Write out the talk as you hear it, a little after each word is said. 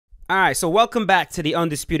Alright, so welcome back to the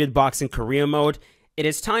Undisputed Boxing Career Mode. It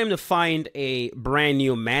is time to find a brand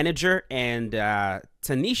new manager, and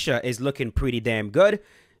Tanisha is looking pretty damn good.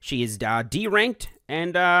 She is D-ranked,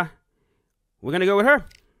 and we're going to go with her.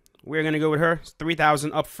 We're going to go with her.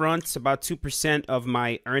 3,000 up front. It's about 2% of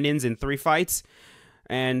my earnings in 3 fights.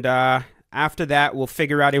 And after that, we'll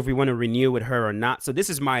figure out if we want to renew with her or not. So this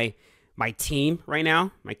is my team right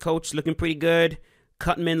now. My coach looking pretty good.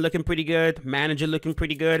 Cutman looking pretty good. Manager looking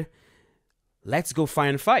pretty good. Let's go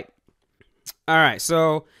find a fight. All right,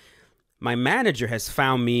 so my manager has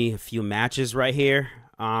found me a few matches right here.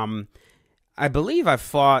 I believe I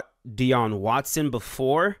fought Dion Watson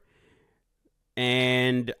before.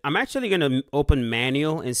 And I'm actually going to open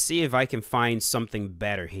manual and see if I can find something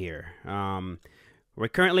better here. We're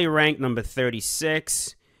currently ranked number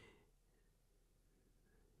 36.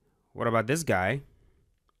 What about this guy?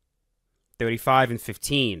 35 and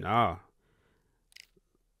 15. Oh.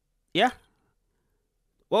 Yeah.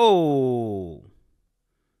 Whoa.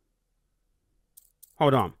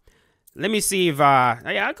 Hold on. Let me see if,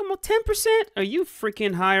 yeah, come on, 10%? Are you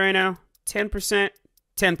freaking high right now? 10%?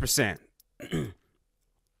 10%.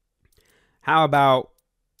 How about,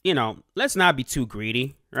 you know, let's not be too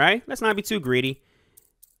greedy, right? Let's not be too greedy.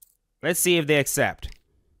 Let's see if they accept.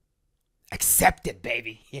 Accept it,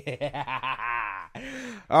 baby. Yeah.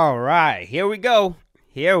 All right, here we go.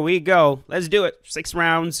 Here we go. Let's do it. 6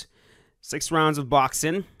 rounds. 6 rounds of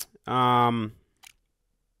boxing. Let's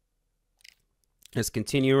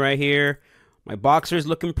continue right here. My boxer's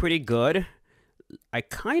looking pretty good. I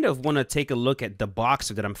kind of want to take a look at the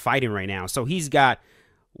boxer that I'm fighting right now. So he's got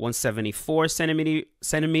 174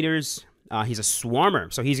 centimeters. He's a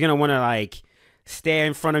swarmer. So he's going to want to, like, stay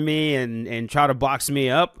in front of me and try to box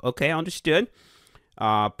me up. Okay, understood.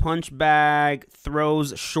 Punch bag,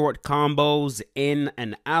 throws, short combos, in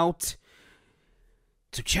and out.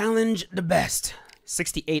 To challenge the best.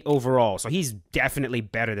 68 overall. So he's definitely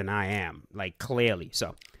better than I am. Like, clearly.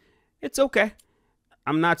 So it's okay.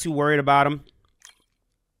 I'm not too worried about him.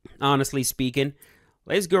 Honestly speaking.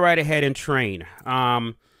 Let's go right ahead and train.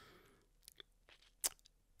 Now,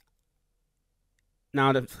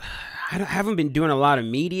 I haven't been doing a lot of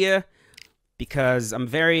media because I'm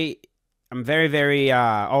very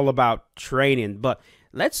all about training. But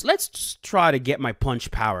let's try to get my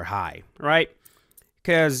punch power high, right?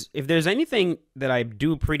 Because if there's anything that I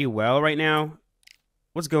do pretty well right now,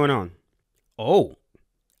 what's going on? Oh,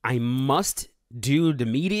 I must do the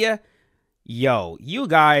media? Yo, you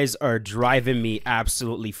guys are driving me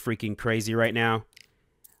absolutely freaking crazy right now.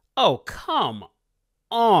 Oh, come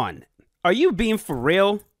on. Are you being for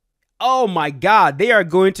real? Oh my God, they are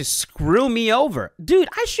going to screw me over. Dude,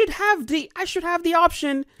 I should have the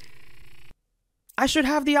option. I should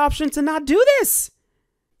have the option to not do this.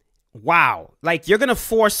 Wow. Like, you're going to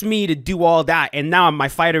force me to do all that, and now my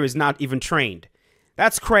fighter is not even trained.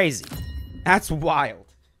 That's crazy. That's wild.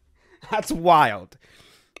 That's wild.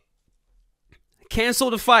 Cancel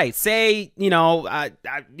the fight. Say, you know,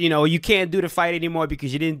 you can't do the fight anymore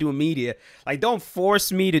because you didn't do media. Like, don't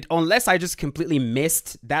force me to, unless I just completely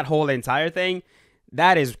missed that whole entire thing.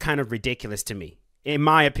 That is kind of ridiculous to me, in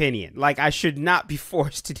my opinion. Like, I should not be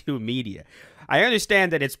forced to do media. I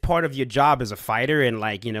understand that it's part of your job as a fighter, and,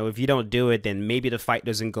 like, you know, if you don't do it, then maybe the fight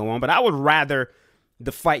doesn't go on. But I would rather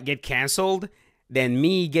the fight get canceled than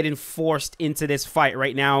me getting forced into this fight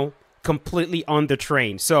right now, completely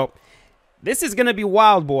undertrained. So this is going to be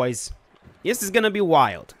wild, boys. This is going to be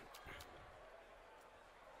wild.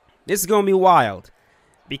 This is going to be wild.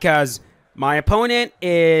 Because my opponent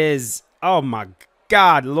is, oh my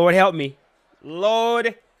God, Lord help me.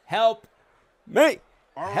 Lord help me.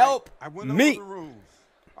 All right. Help I went me. over the rules.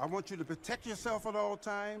 I want you to protect yourself at all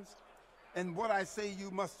times, and what I say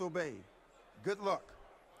you must obey. Good luck.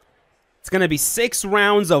 It's going to be 6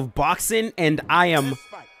 rounds of boxing, and I am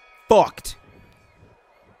fucked.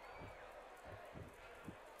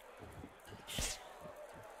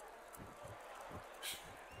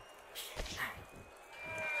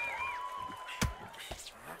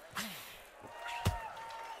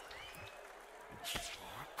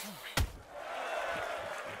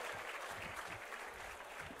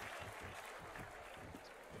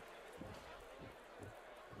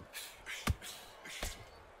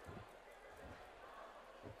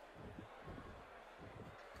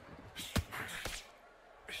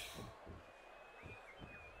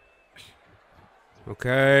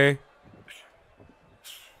 Okay.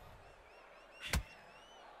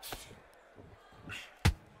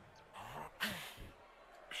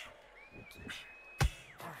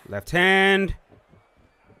 Left hand.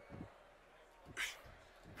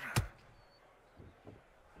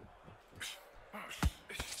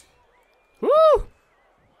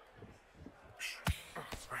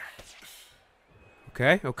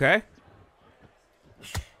 Okay, okay.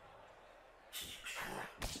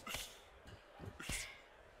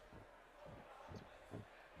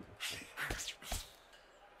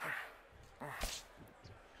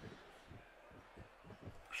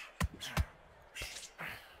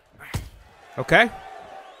 Okay.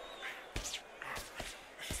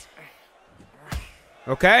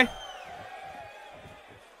 Okay.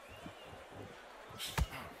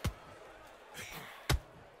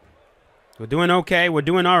 We're doing okay. We're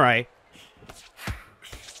doing all right.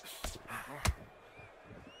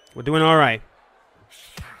 We're doing all right.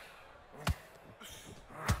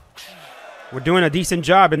 We're doing a decent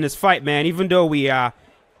job in this fight, man. Even though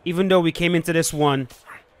we came into this one.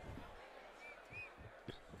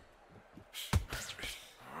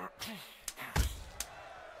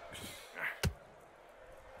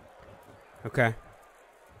 Okay.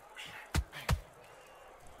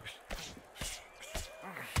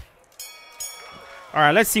 All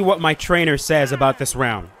right, let's see what my trainer says about this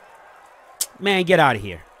round. Man, get out of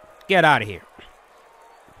here. Get out of here.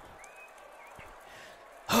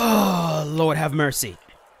 Oh, Lord have mercy.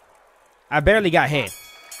 I barely got hit.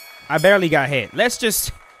 I barely got hit. Let's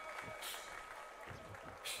just...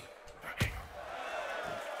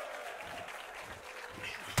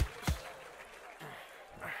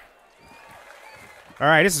 All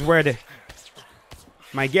right, this is where the...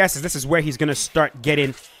 My guess is this is where he's going to start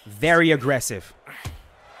getting very aggressive.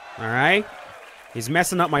 All right? He's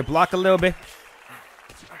messing up my block a little bit.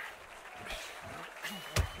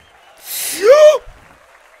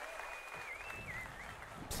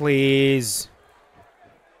 Please.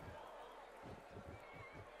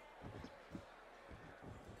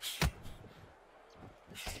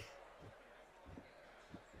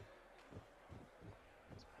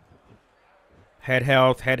 Head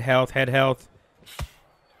health, head health, head health.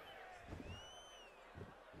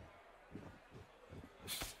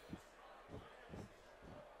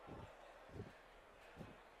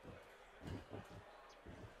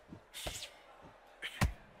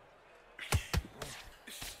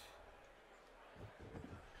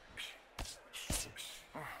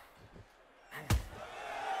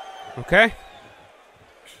 Okay.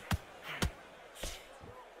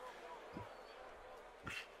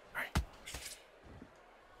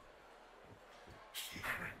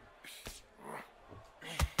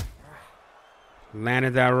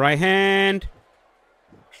 Landed that right hand.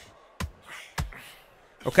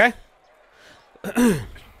 Okay.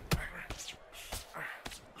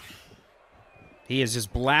 He is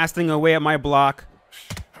just blasting away at my block.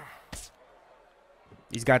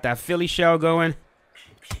 He's got that Philly shell going.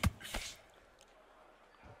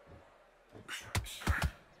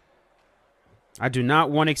 I do not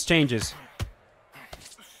want exchanges.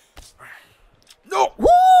 No!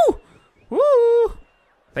 Woo! Woo!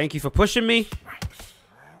 Thank you for pushing me.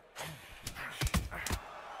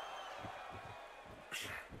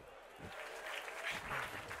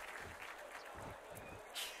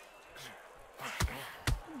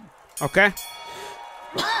 Okay.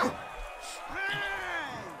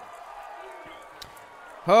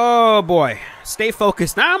 Oh boy. Stay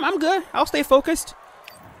focused. Nah, I'm good. I'll stay focused.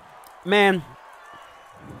 Man.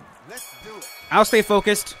 Let's do it. I'll stay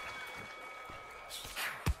focused.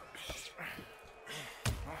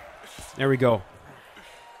 There we go.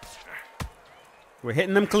 We're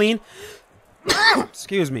hitting them clean.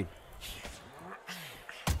 Excuse me.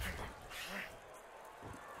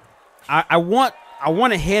 I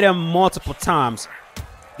want to hit him multiple times.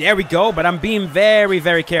 There we go, but I'm being very,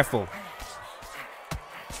 very careful.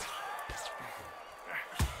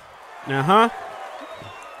 Uh-huh.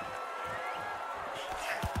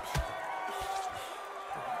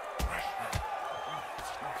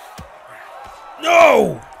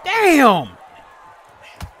 No! Damn!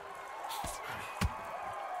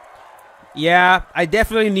 Yeah, I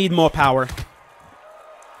definitely need more power.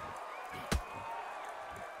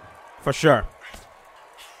 For sure.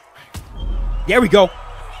 There we go.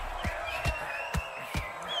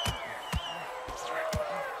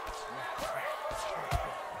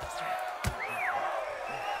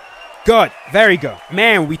 Good. Very good.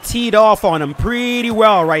 Man, we teed off on him pretty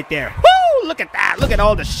well right there. Woo! Look at that. Look at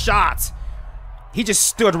all the shots. He just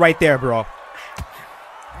stood right there, bro.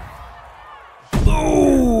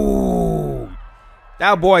 Boom!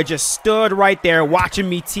 That boy just stood right there watching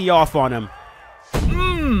me tee off on him.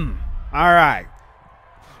 All right.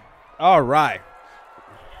 All right.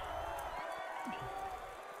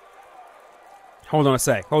 Hold on a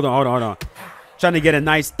sec. Hold on. Trying to get a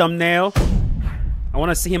nice thumbnail. I want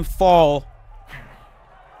to see him fall.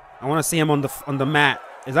 I want to see him on the mat.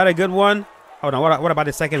 Is that a good one? Hold on. What about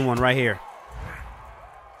the second one right here?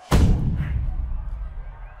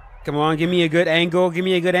 Come on, give me a good angle. Give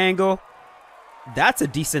me a good angle. That's a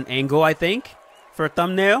decent angle, I think, for a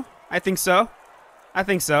thumbnail. I think so. I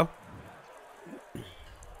think so.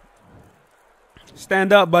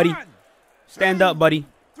 Stand up, buddy. Stand up, buddy.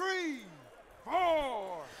 3,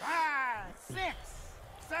 4, 5, 6,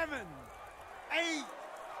 7, 8.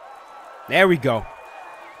 There we go.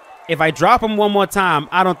 If I drop him one more time,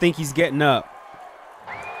 I don't think he's getting up.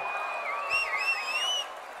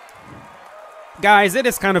 Guys, it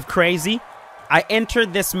is kind of crazy. I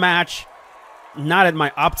entered this match not at my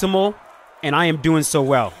optimal, and I am doing so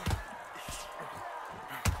well.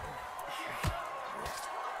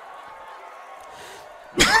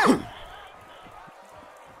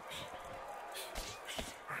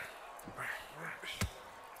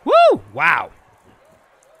 Woo! Wow.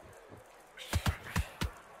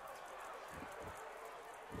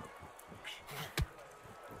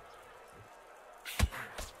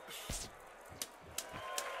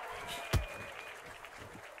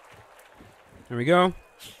 There we go.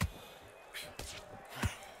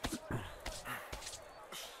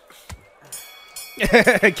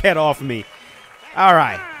 Get off me. All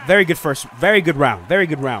right. Very good first. Very good round. Very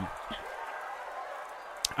good round.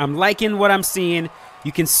 I'm liking what I'm seeing.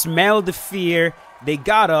 You can smell the fear. They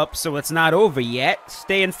got up, so it's not over yet.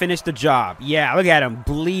 Stay and finish the job. Yeah, look at him.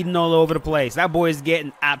 Bleeding all over the place. That boy is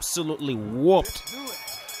getting absolutely whooped.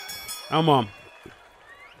 Come on.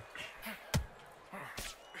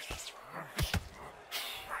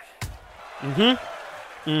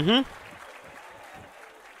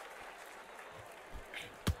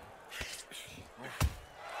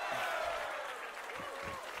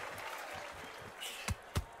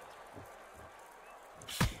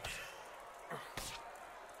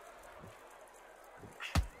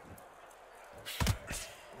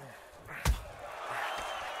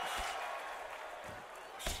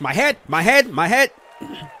 My head, my head, my head,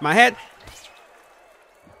 my head.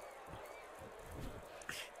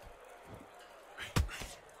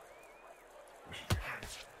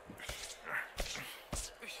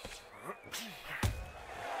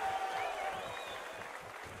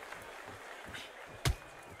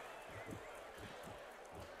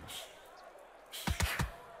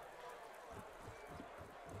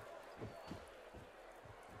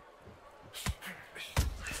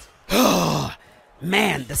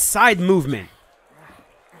 Man, the side movement.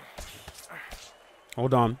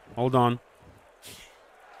 Hold on, hold on.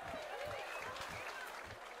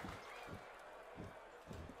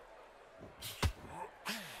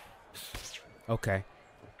 Okay.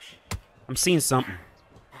 I'm seeing something.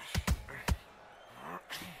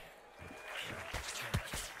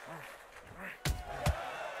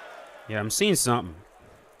 Yeah, I'm seeing something.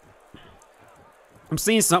 I'm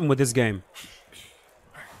seeing something with this game.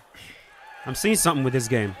 I'm seeing something with this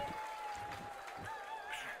game.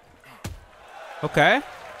 Okay.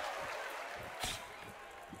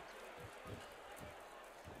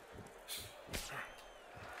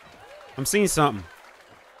 I'm seeing something.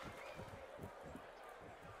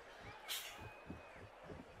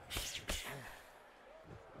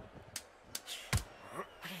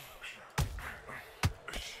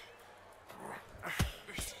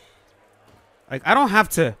 Like, I don't have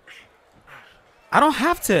to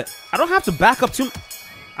back up too.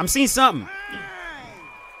 I'm seeing something.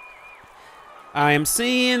 I am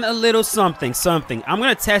seeing a little something. I'm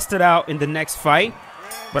going to test it out in the next fight.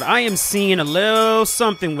 But I am seeing a little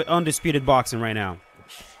something with Undisputed Boxing right now.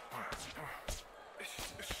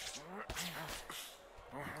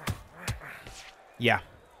 Yeah.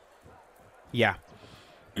 Yeah.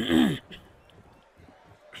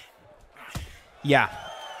 Yeah.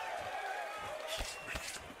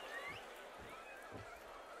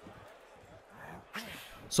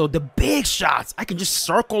 So the big shots, I can just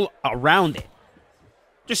circle around it.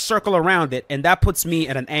 Just circle around it, and that puts me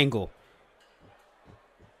at an angle.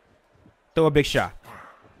 Throw a big shot.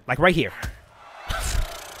 Like right here.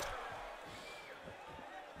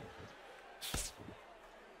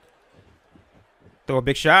 Throw a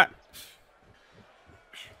big shot.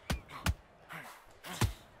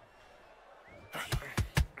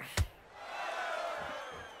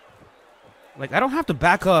 Like, I don't have to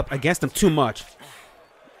back up against them too much.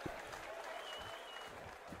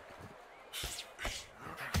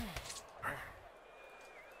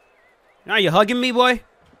 Now you hugging me, boy?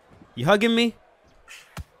 You hugging me?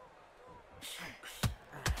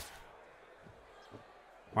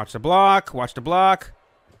 Watch the block. Watch the block.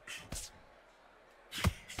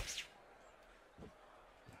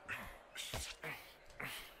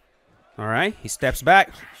 All right. He steps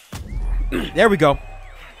back. There we go.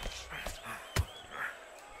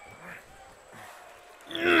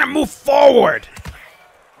 Move forward.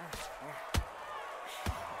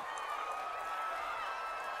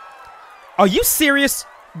 Are you serious?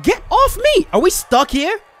 Get off me! Are we stuck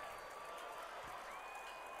here?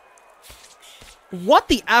 What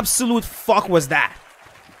the absolute fuck was that?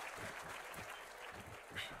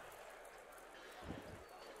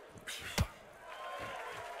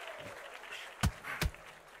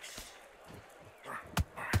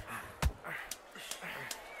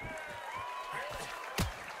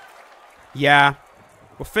 Yeah,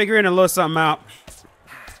 we're figuring a little something out.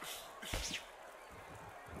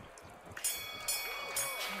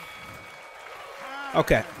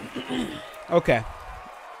 Okay. Okay.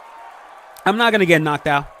 I'm not gonna get knocked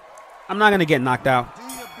out. I'm not gonna get knocked out.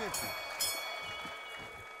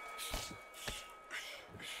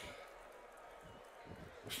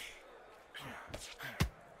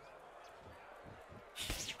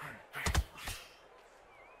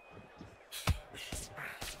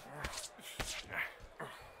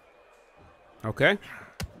 Okay.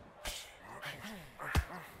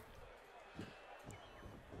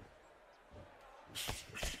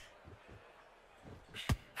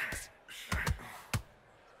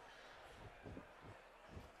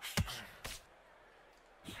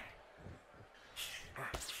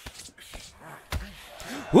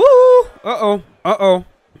 Woo! Uh-oh. Uh-oh.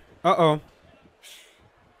 Uh-oh.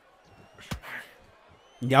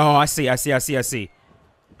 Oh, I see. I see. I see. I see.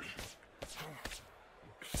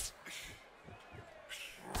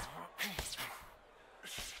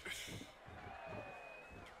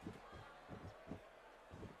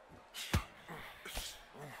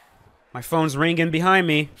 My phone's ringing behind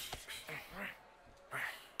me.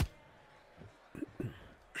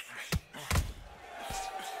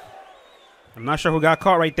 I'm not sure who got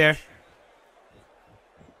caught right there.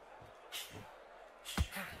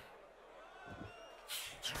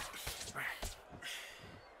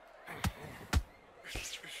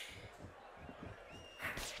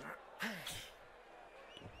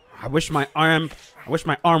 I wish my arm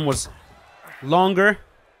was longer.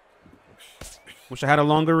 Wish I had a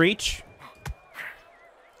longer reach.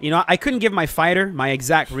 You know, I couldn't give my fighter my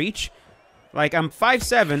exact reach. Like, I'm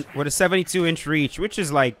 5'7" with a 72-inch reach, which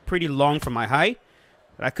is, like, pretty long for my height.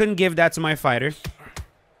 But I couldn't give that to my fighter,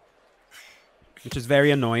 which is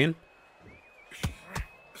very annoying.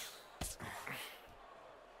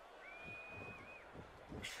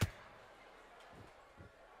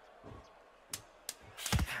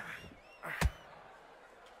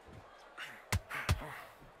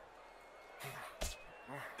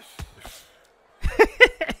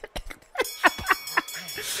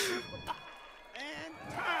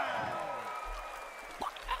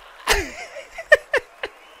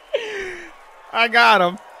 I got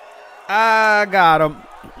him. I got him.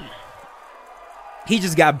 He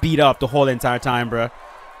just got beat up the whole entire time, bro.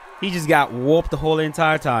 He just got whooped the whole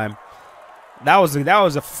entire time. That was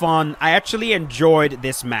a fun. I actually enjoyed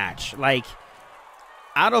this match. Like,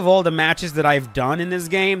 out of all the matches that I've done in this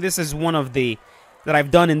game, this is one of the that I've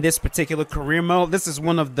done in this particular career mode. This is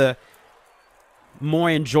one of the more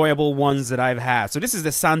enjoyable ones that I've had. So this is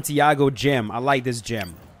the Santiago gym. I like this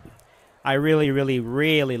gym. I really, really,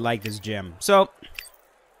 really like this gym. So,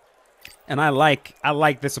 and I like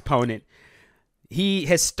this opponent.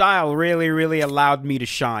 His style really, really allowed me to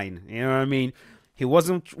shine. You know what I mean? He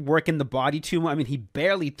wasn't working the body too much. I mean, he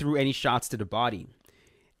barely threw any shots to the body.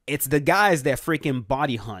 It's the guys that freaking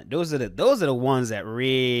body hunt. Those are the ones that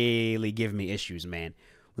really give me issues, man.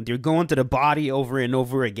 When they're going to the body over and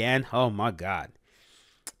over again. Oh my God.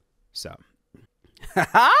 So,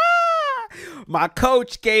 my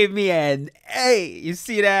coach gave me an A. You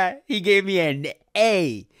see that? He gave me an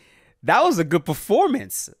A. That was a good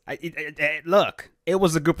performance. Look, it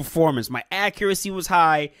was a good performance. My accuracy was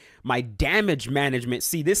high. My damage management.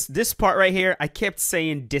 See, this part right here, I kept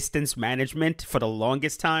saying distance management for the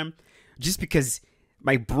longest time. Just because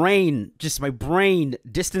my brain,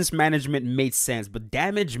 distance management made sense. But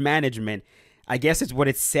damage management, I guess it's what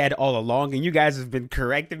it said all along. And you guys have been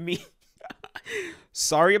correcting me.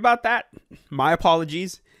 Sorry about that. My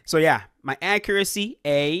apologies. So yeah, my accuracy,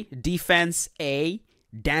 A. Defense, A.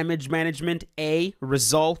 Damage management, A.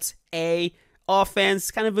 Results, A.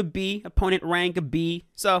 Offense, kind of a B. Opponent rank, a B.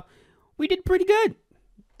 So we did pretty good.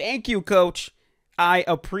 Thank you, coach. I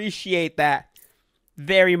appreciate that.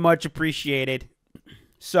 Very much appreciated.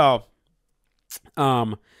 So,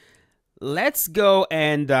 let's go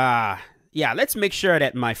and, yeah, let's make sure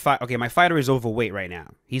that my fighter is overweight right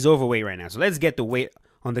now. He's overweight right now. So let's get the weight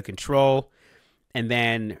under control. And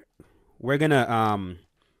then we're going to,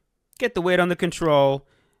 get the weight under control.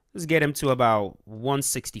 Let's get him to about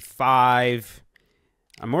 165.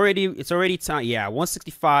 It's already time. Yeah,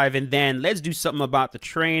 165. And then let's do something about the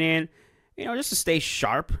training. you know, just to stay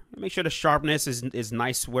sharp. Make sure the sharpness is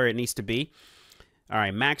nice where it needs to be. All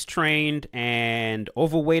right, max trained and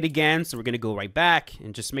overweight again. So we're going to go right back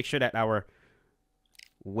and just make sure that our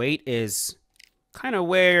weight is kind of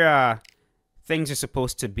where things are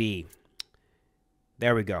supposed to be.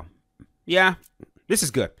 There we go. Yeah, this is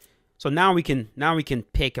good. So now we can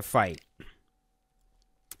pick a fight.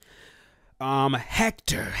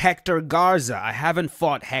 Hector Garza. I haven't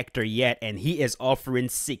fought Hector yet, and he is offering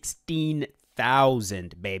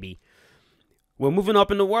 16,000, baby. We're moving up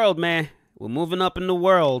in the world, man. We're moving up in the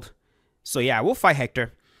world. So yeah, we'll fight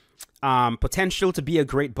Hector. Potential to be a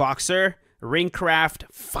great boxer. Ringcraft,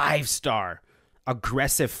 5-star.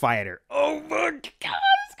 Aggressive fighter. Oh my God,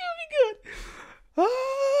 it's gonna be good.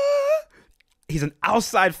 He's an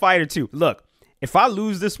outside fighter too. Look, if I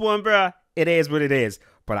lose this one, bruh, it is what it is.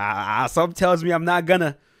 But something tells me I'm not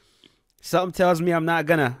gonna. Something tells me I'm not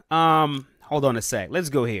gonna. Hold on a sec. Let's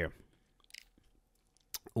go here.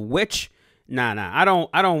 Which? Nah. I don't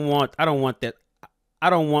want that. I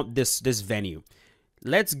don't want this venue.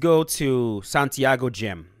 Let's go to Santiago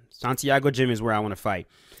Gym. Santiago Gym is where I want to fight.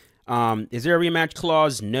 Is there a rematch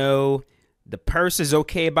clause? No. The purse is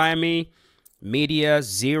okay by me. Media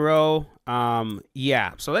 0.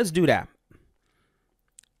 Yeah. So let's do that.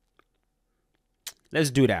 Let's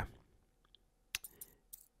do that.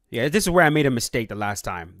 Yeah, this is where I made a mistake the last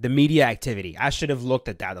time. The media activity. I should have looked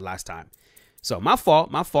at that the last time. So my fault.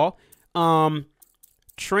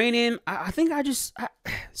 Training. I think I just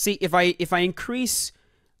see if I increase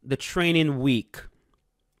the training week,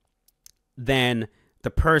 then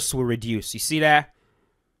the purse will reduce. You see that?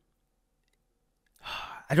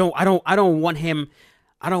 I don't want him.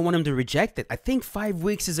 I don't want him to reject it. I think 5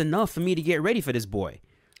 weeks is enough for me to get ready for this boy.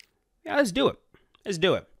 Yeah, let's do it. Let's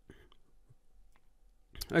do it.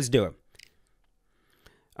 Let's do it.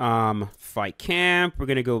 Fight camp. We're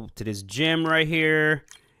gonna go to this gym right here.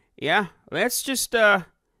 Yeah, let's just do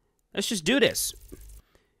this.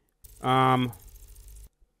 Punch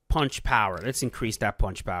power. Let's increase that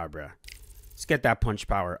punch power, bro. Let's get that punch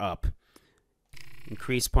power up.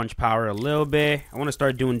 Increase punch power a little bit. I want to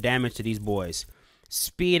start doing damage to these boys.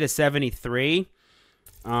 Speed is 73.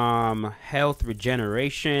 Health,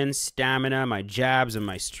 regeneration, stamina, my jabs and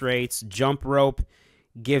my straights. Jump rope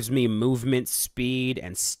gives me movement, speed,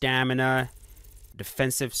 and stamina.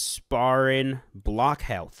 Defensive sparring, block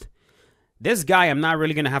health. This guy, I'm not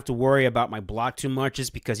really going to have to worry about my block too much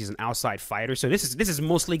just because he's an outside fighter. So this is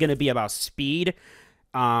mostly going to be about speed.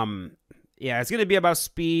 Yeah, it's going to be about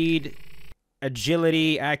speed,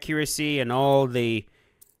 agility, accuracy, and all the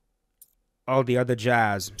other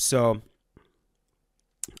jazz. So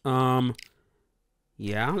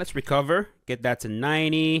yeah, let's recover. Get that to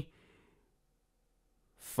 90.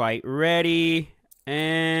 Fight ready.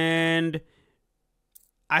 And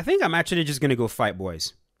I think I'm actually just going to go fight,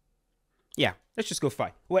 boys. Yeah, let's just go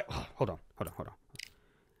fight. Wait, hold on.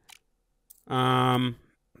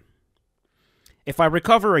 If I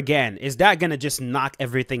recover again, is that going to just knock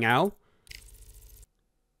everything out?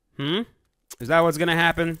 Is that what's going to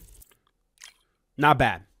happen? Not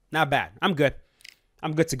bad. Not bad. I'm good.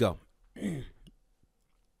 I'm good to go.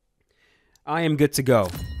 I am good to go.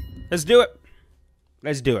 Let's do it.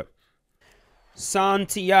 Let's do it.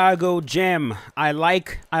 Santiago Gym. I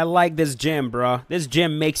like this gym, bro. This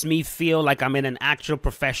gym makes me feel like I'm in an actual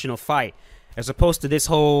professional fight, as opposed to this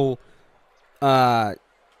whole, empty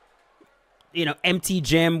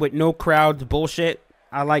gym with no crowd bullshit.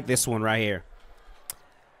 I like this one right here.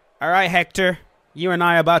 All right, Hector. You and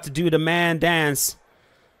I are about to do the man dance.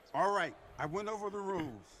 All right. I went over the rules.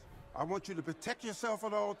 I want you to protect yourself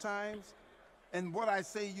at all times, and what I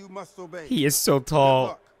say you must obey. He is so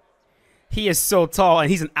tall. He is so tall, and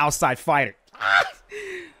he's an outside fighter.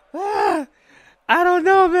 I don't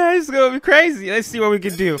know, man. It's going to be crazy. Let's see what we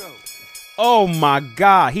can do. Oh, my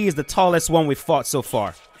God. He is the tallest one we've fought so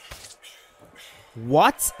far.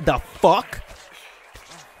 What the fuck?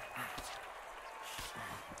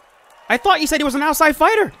 I thought you said he was an outside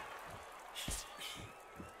fighter.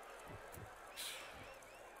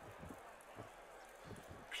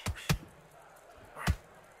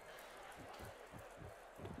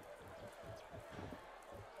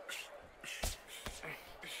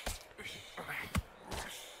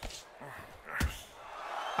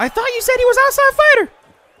 I thought you said he was outside fighter.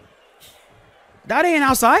 That ain't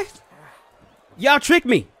outside. Y'all tricked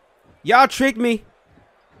me. Y'all tricked me.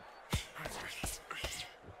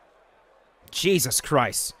 Jesus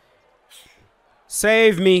Christ.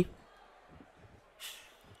 Save me.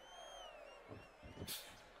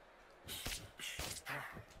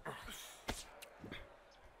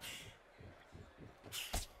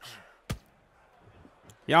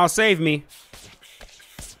 Y'all save me.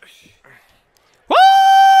 Woo!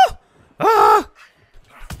 Ah!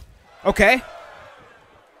 Okay.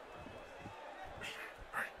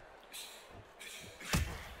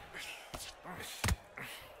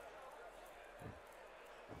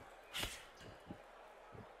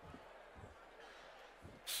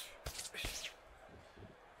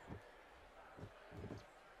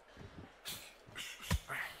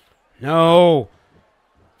 No.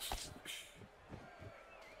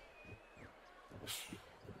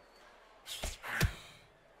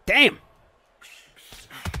 Damn.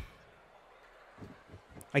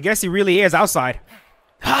 I guess he really is outside.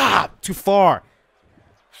 Ah, too far.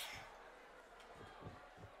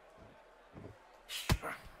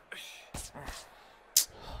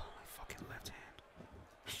 Fucking left hand.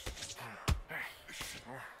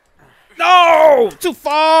 No, too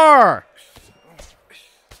far.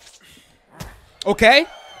 Okay,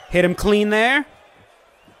 hit him clean there.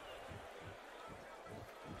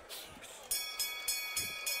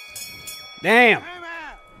 Damn.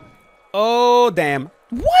 Oh, damn.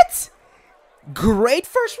 What? Great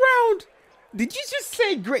first round? Did you just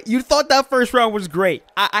say great? You thought that first round was great.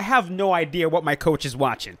 I have no idea what my coach is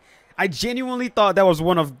watching. I genuinely thought that was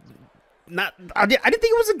one of... I didn't think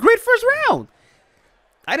it was a great first round.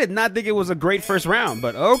 I did not think it was a great first round,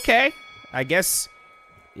 but okay. I guess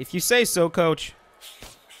if you say so, coach.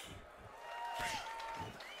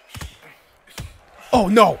 Oh,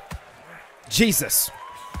 no. Jesus.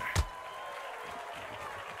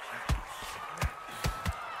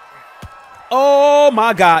 Oh,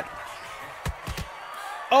 my God.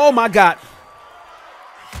 Oh, my God.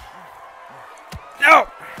 No.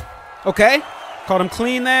 Okay. Caught him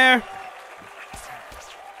clean there.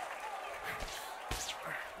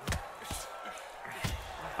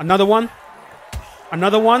 Another one.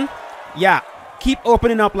 Another one. Yeah. Keep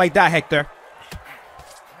opening up like that, Hector.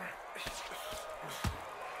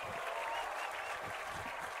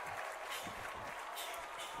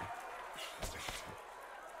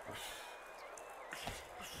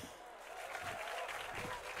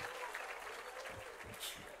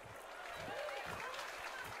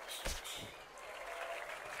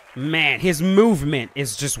 Man, his movement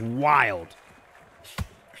is just wild.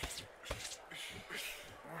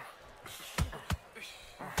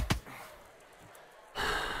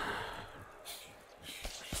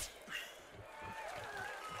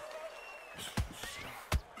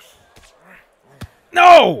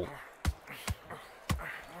 No!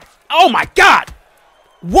 Oh my God!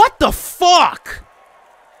 What the fuck?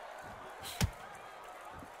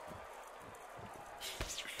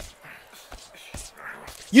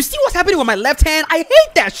 You see what's happening with my left hand? I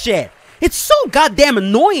hate that shit. It's so goddamn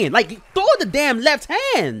annoying. Like, throw the damn left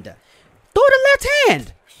hand. Throw the left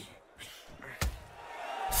hand.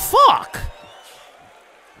 Fuck.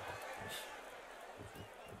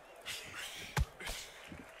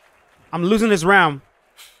 I'm losing this round.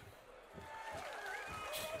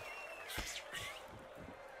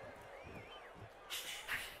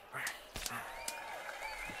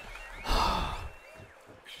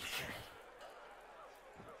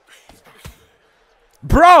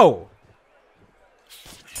 Bro!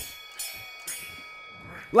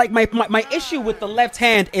 Like, my issue with the left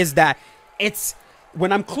hand is that it's,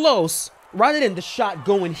 when I'm close, rather than the shot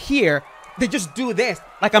going here, they just do this.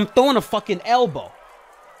 Like I'm throwing a fucking elbow.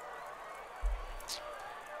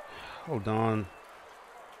 Hold on.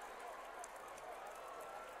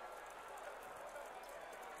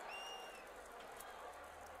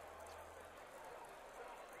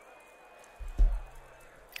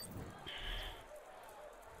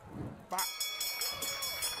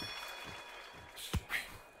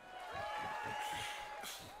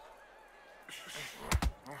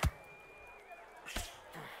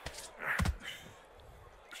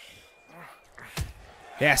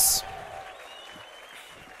 Yes.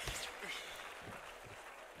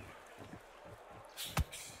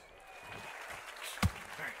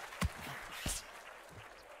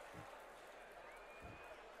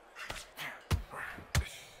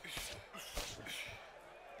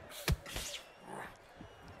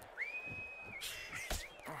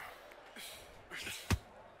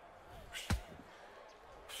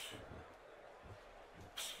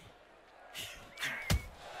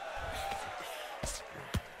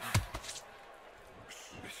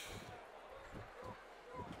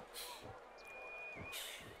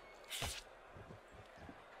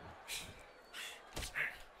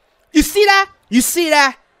 You see that? You see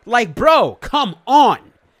that? Like, bro, come on.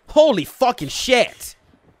 Holy fucking shit.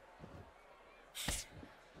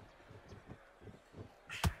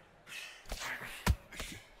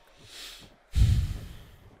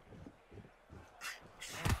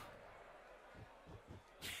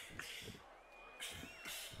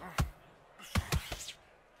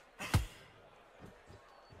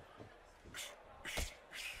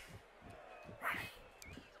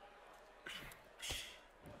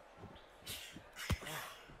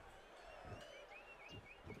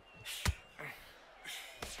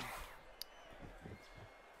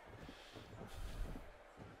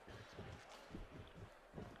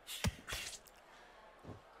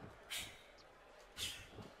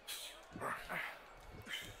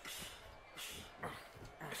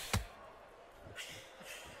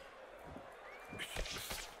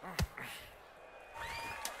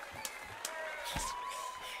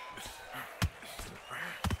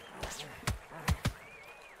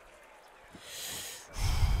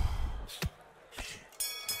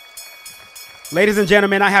 Ladies and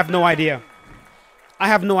gentlemen, I have no idea. I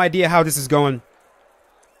have no idea how this is going.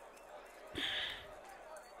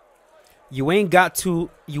 You ain't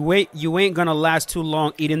gonna last too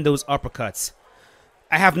long eating those uppercuts.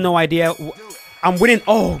 I have no idea. I'm winning.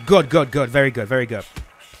 Oh, good. Very good.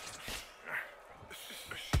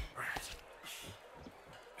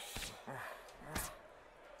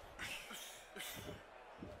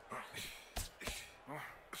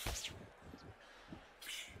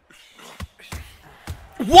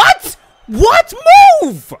 What? What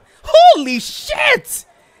move? Holy shit!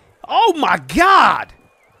 Oh my god!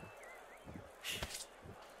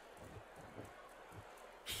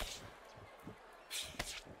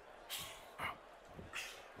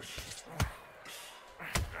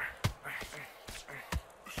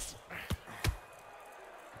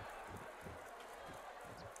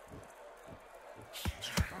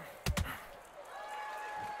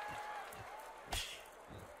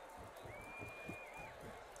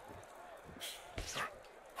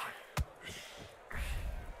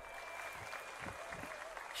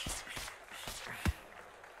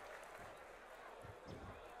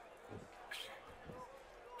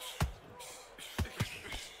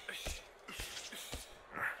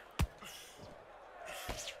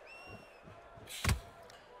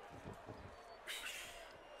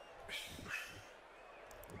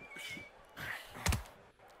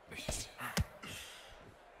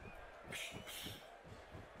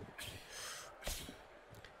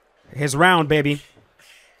 His round, baby.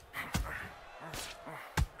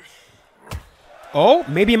 Oh,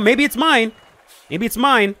 maybe it's mine. Maybe it's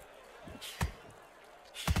mine.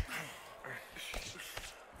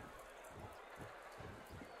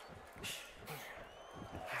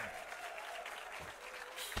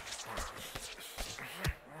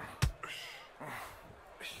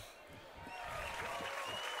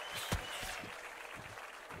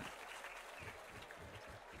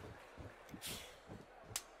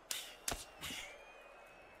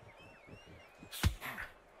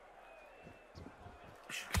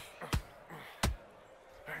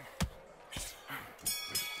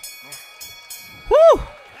 Woo!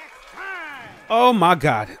 Oh my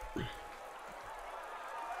god.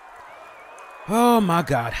 Oh my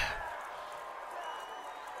god.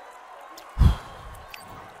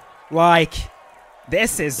 Like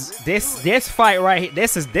this fight right here.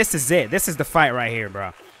 This is it. This is the fight right here,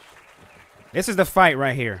 bro. This is the fight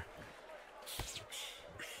right here.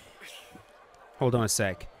 Hold on a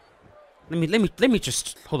sec. Let me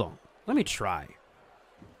just hold on. Let me try.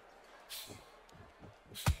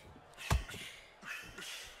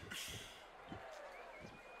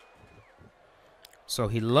 So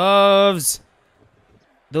he loves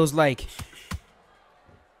those like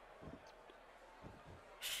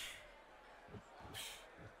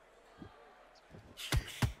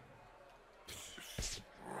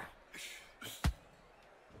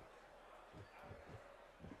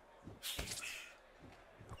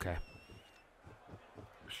okay.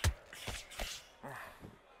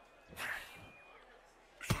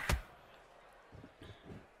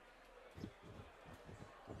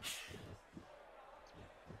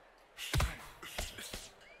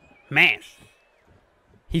 Man,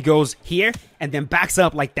 he goes here and then backs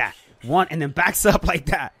up like that. One and then backs up like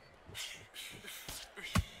that.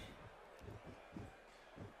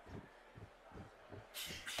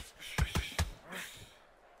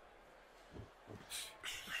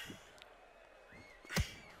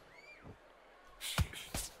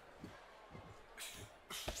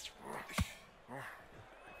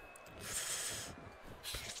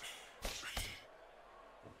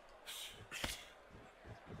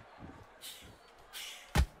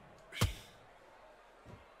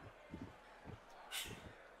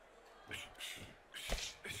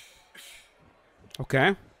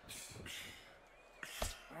 Okay.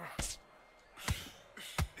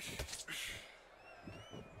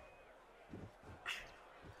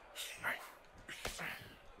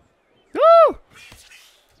 Woo!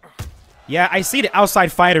 Yeah, I see the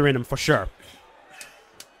outside fighter in him for sure.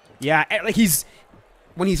 Yeah, like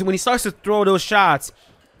when he starts to throw those shots,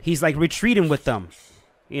 he's like retreating with them.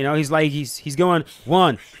 You know, he's like he's going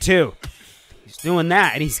 1, 2. He's doing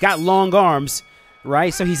that, and he's got long arms,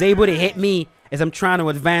 right? So he's able to hit me as I'm trying to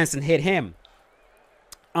advance and hit him.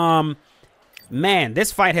 Man,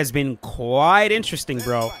 this fight has been quite interesting,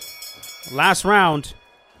 bro. Last round.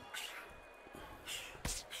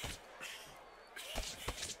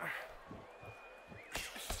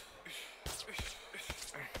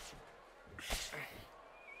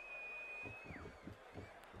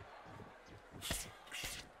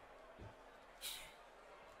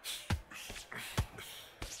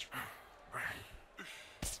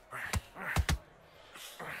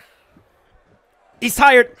 He's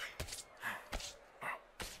tired.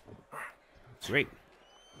 Great.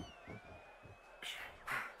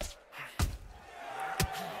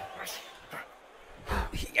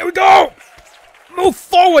 Here we go. Move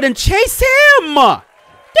forward and chase him.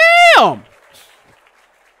 Damn.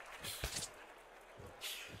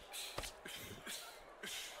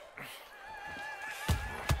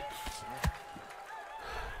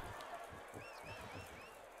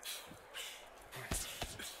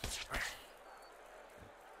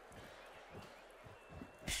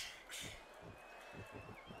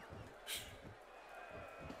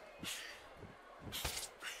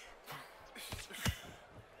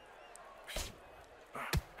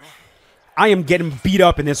 I am getting beat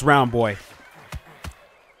up in this round, boy.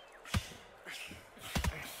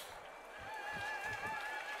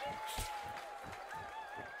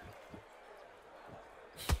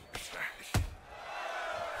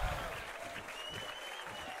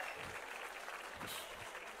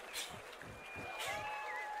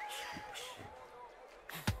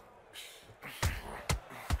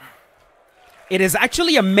 It is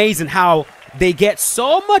actually amazing how they get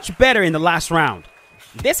so much better in the last round.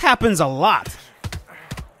 This happens a lot.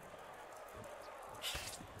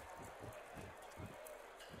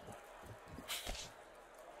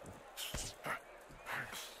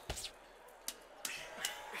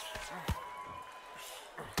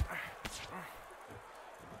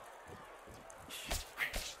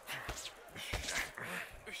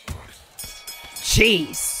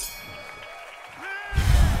 Jeez.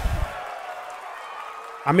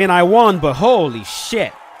 I mean, I won, but holy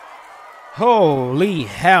shit. Holy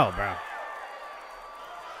hell, bro.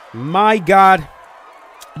 My God,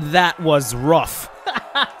 that was rough.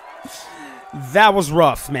 That was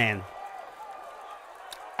rough, man.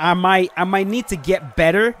 I might need to get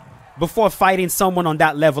better before fighting someone on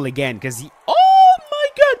that level again, because oh my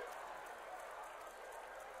God.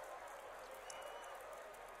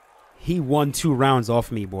 He won 2 rounds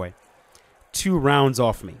off me, boy. 2 rounds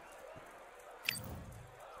off me.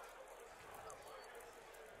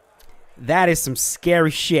 That is some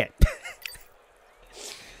scary shit.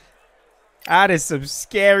 That is some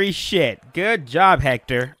scary shit. Good job,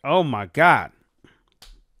 Hector. Oh, my God.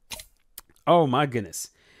 Oh, my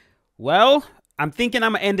goodness. Well, I'm thinking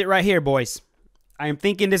I'm going to end it right here, boys. I am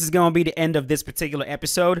thinking this is going to be the end of this particular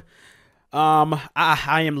episode.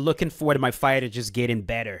 I am looking forward to my fighter just getting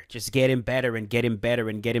better. Just getting better and getting better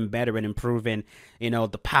and getting better and improving. You know,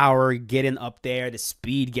 the power getting up there, the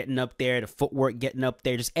speed getting up there, the footwork getting up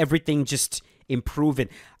there, just everything just improving.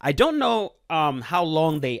 I don't know how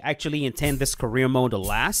long they actually intend this career mode to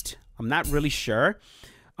last. I'm not really sure.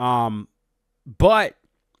 But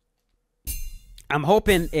I'm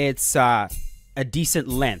hoping it's a decent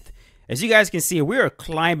length. As you guys can see, we are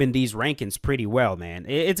climbing these rankings pretty well, man.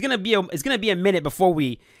 It's gonna be a minute before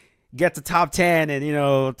we get to top 10 and, you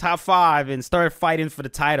know, top 5 and start fighting for the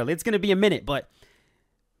title. It's gonna be a minute, but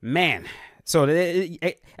man, so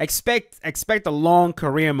expect a long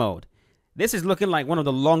career mode. This is looking like one of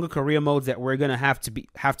the longer career modes that we're gonna have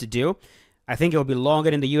to do. I think it'll be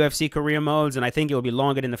longer than the UFC career modes, and I think it'll be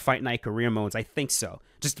longer than the Fight Night career modes. I think so.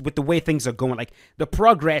 Just with the way things are going, like the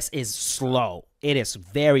progress is slow. It is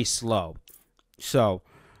very slow. So,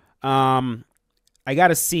 I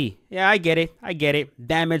gotta see. Yeah, I get it. I get it.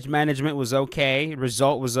 Damage management was okay.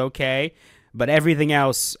 Result was okay. But everything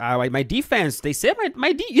else, my defense, they said you think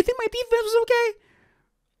my defense was okay?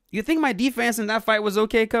 You think my defense in that fight was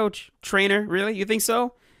okay, coach? Trainer, really? You think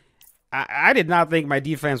so? I did not think my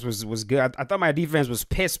defense was good. I thought my defense was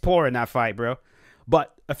piss poor in that fight, bro.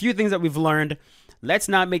 But a few things that we've learned. Let's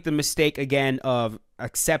not make the mistake again of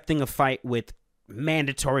accepting a fight with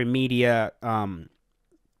mandatory media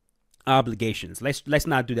obligations. Let's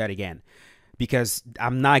not do that again, because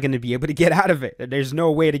I'm not going to be able to get out of it. There's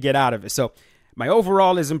no way to get out of it. So my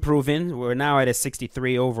overall is improving. We're now at a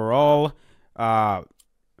 63 overall.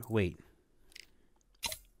 Wait.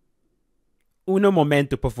 Uno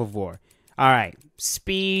momento, por favor. All right.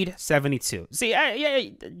 Speed, 72. See, yeah,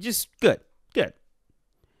 just good.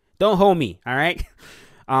 Don't hold me, all right?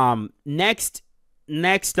 Next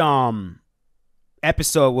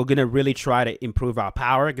episode, we're going to really try to improve our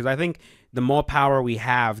power, because I think the more power we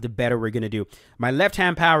have, the better we're going to do. My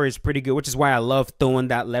left-hand power is pretty good, which is why I love throwing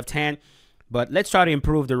that left hand. But let's try to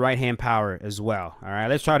improve the right-hand power as well, all right?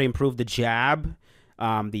 Let's try to improve the jab,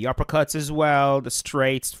 the uppercuts as well, the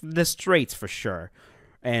straights for sure,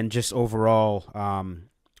 and just overall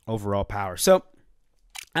power. So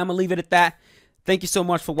I'm gonna leave it at that. Thank you so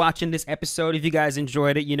much for watching this episode. If you guys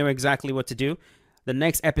enjoyed it, you know exactly what to do. The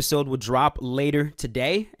next episode will drop later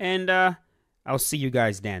today, and I'll see you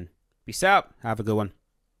guys then. Peace out. Have a good one.